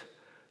this,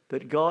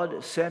 that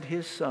God sent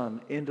his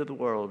Son into the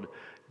world,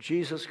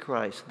 Jesus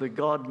Christ, the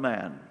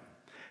God-man.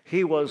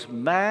 He was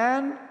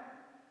man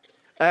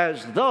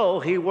as though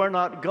he were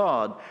not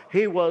God.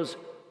 He was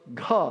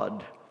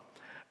God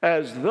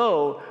as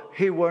though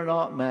he were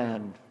not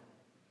man.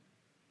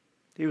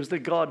 He was the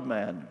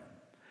God-man.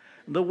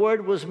 The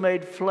Word was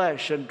made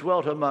flesh and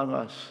dwelt among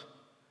us.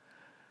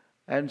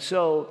 And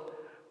so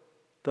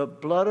the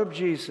blood of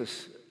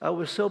Jesus, I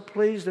was so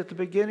pleased at the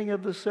beginning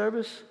of the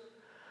service.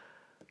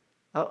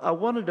 I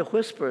wanted to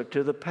whisper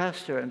to the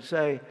pastor and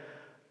say,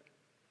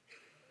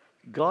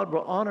 God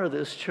will honor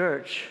this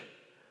church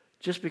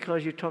just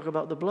because you talk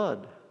about the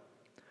blood.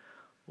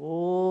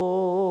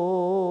 Oh,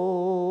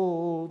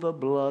 the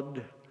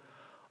blood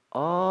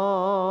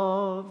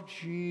of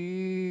Jesus.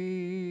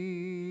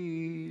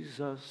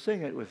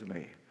 Sing it with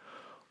me.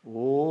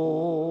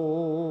 Oh,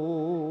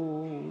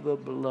 the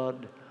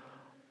blood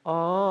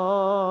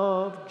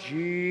of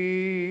Jesus.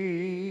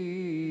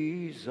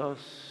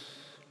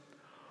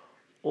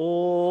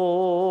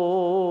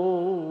 Oh,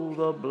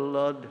 the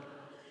blood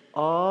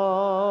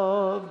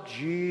of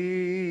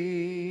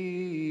Jesus.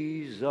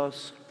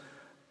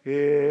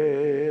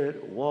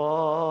 It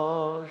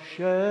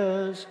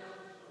washes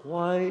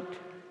white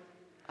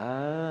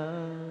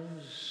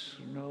as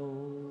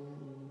snow.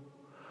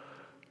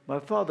 My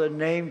father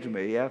named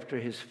me after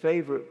his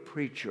favorite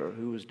preacher,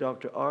 who was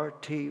Dr.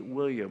 R.T.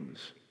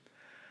 Williams.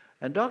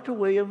 And Dr.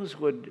 Williams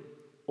would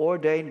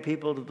ordain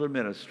people to the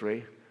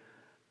ministry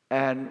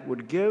and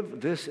would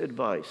give this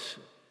advice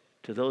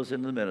to those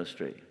in the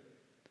ministry.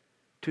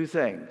 Two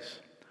things: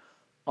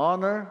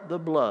 honor the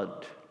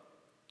blood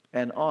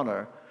and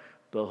honor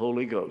the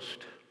Holy Ghost.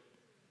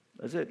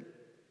 That's it.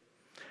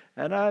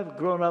 And I've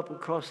grown up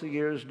across the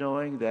years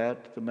knowing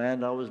that the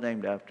man I was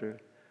named after,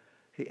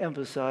 he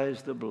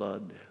emphasized the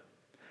blood.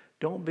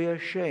 Don't be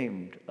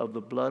ashamed of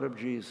the blood of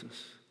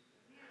Jesus.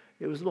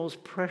 It was the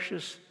most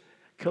precious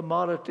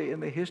commodity in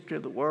the history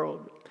of the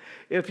world.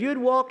 If you'd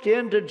walked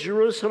into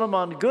Jerusalem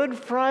on Good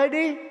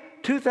Friday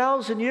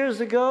 2,000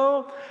 years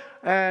ago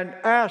and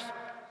asked,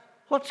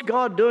 what's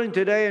God doing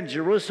today in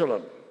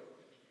Jerusalem?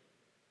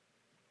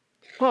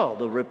 Well,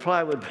 the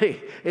reply would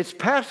be, it's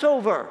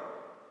Passover.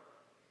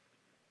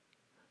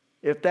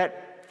 If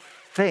that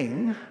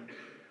thing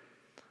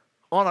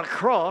on a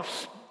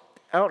cross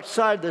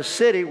outside the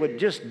city would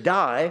just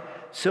die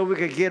so we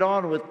could get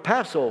on with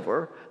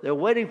Passover, they're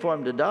waiting for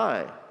him to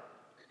die.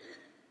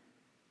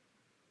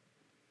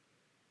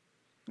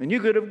 And you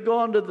could have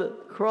gone to the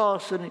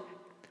cross and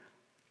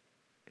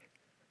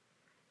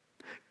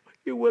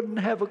you wouldn't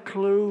have a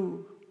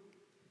clue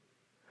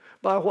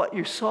by what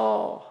you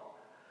saw.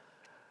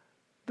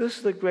 This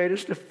is the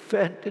greatest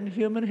event in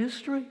human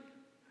history.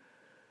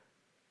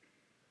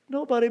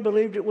 Nobody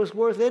believed it was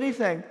worth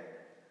anything.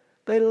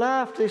 They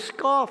laughed, they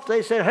scoffed,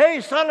 they said,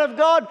 hey, Son of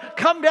God,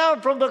 come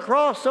down from the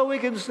cross so we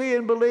can see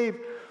and believe.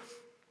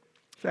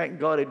 Thank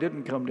God he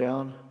didn't come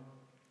down.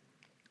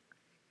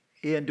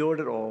 He endured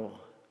it all.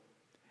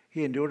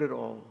 He endured it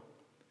all.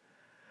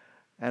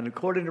 And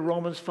according to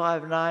Romans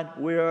 5:9,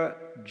 we are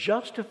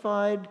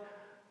justified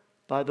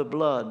by the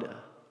blood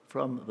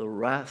from the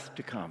wrath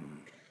to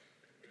come.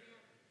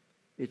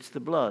 It's the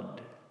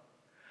blood.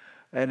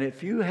 And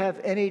if you have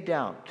any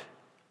doubt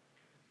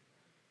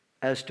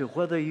as to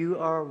whether you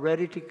are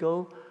ready to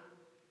go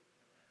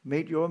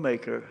meet your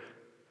Maker,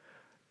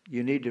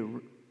 you need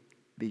to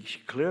be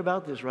clear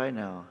about this right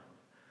now.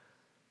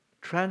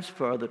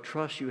 Transfer the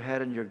trust you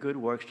had in your good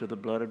works to the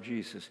blood of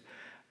Jesus.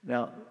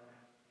 Now,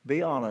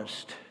 be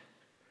honest.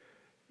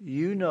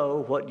 You know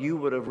what you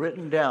would have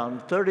written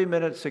down 30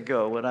 minutes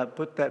ago when I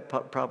put that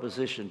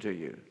proposition to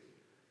you.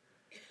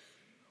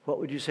 What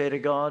would you say to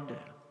God?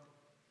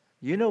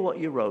 You know what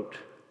you wrote.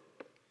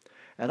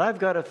 And I've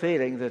got a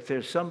feeling that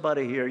there's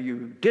somebody here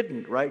you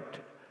didn't write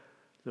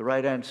the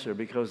right answer,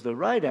 because the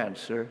right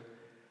answer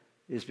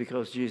is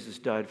because Jesus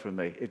died for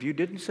me. If you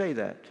didn't say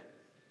that,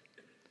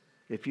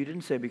 if you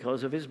didn't say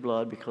because of his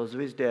blood, because of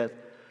his death,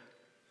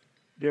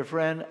 dear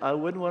friend, I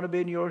wouldn't want to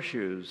be in your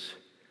shoes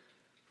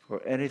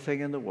for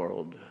anything in the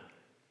world.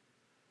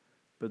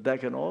 But that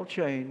can all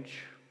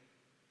change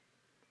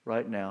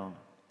right now.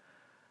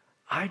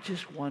 I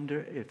just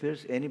wonder if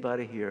there's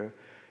anybody here,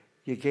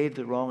 you gave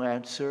the wrong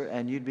answer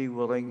and you'd be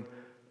willing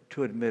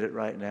to admit it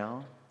right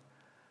now.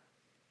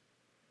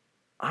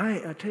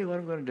 I'll tell you what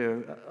I'm going to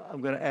do.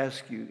 I'm going to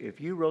ask you,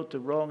 if you wrote the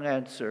wrong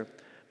answer,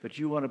 but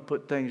you want to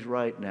put things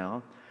right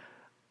now,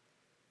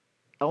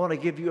 I want to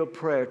give you a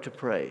prayer to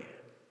pray.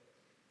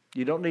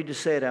 You don't need to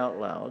say it out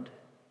loud.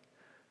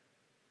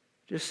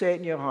 Just say it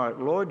in your heart.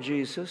 Lord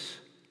Jesus,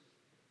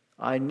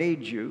 I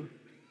need you.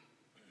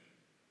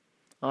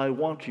 I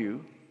want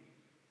you.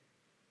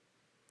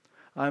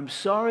 I'm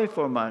sorry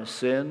for my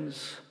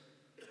sins.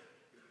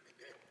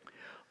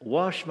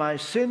 Wash my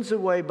sins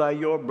away by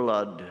your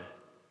blood.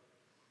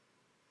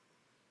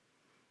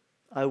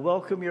 I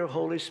welcome your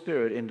Holy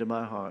Spirit into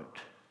my heart.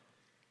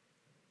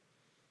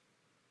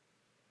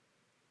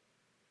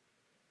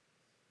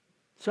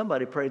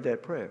 Somebody prayed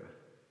that prayer.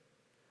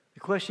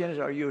 The question is,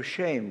 are you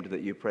ashamed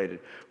that you prayed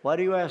it? Why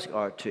do you ask,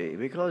 RT?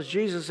 Because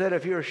Jesus said,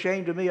 if you're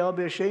ashamed of me, I'll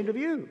be ashamed of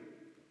you.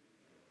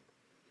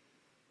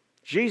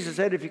 Jesus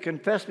said, if you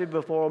confess me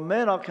before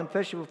men, I'll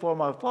confess you before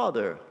my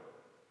Father.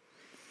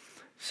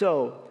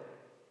 So,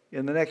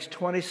 in the next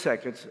 20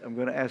 seconds, I'm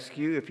going to ask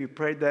you, if you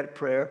prayed that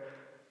prayer,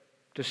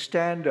 to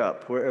stand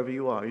up wherever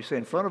you are. You say,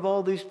 in front of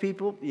all these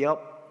people?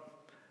 Yep.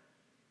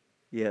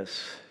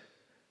 Yes.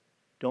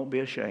 Don't be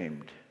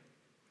ashamed.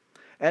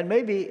 And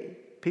maybe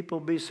people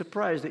will be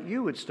surprised that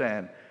you would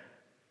stand.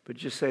 But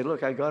just say,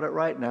 look, I got it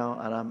right now,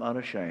 and I'm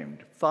unashamed.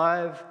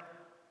 5,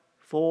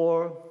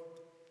 4,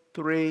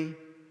 3,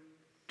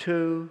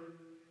 2,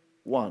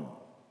 1.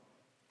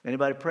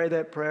 Anybody pray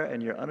that prayer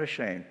and you're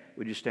unashamed?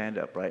 Would you stand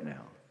up right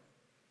now?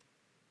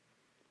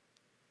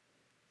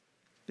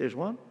 There's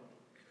one.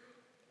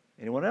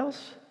 Anyone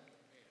else?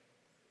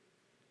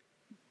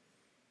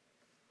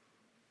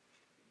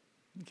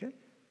 Okay.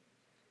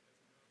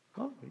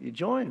 Oh, you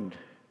joined.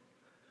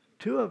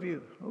 2 of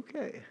you.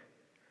 Okay.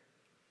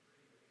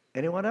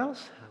 Anyone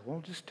else? I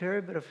won't just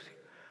tarry but a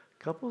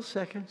couple of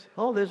seconds.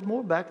 Oh, there's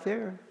more back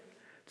there.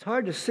 It's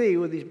hard to see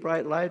with these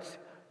bright lights.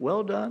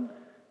 Well done.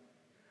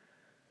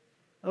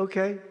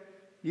 Okay.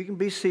 You can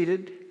be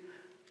seated.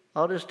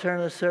 I'll just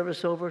turn the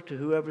service over to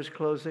whoever's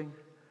closing.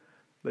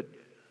 But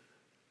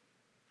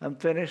I'm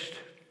finished.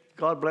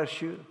 God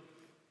bless you.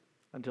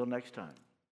 Until next time.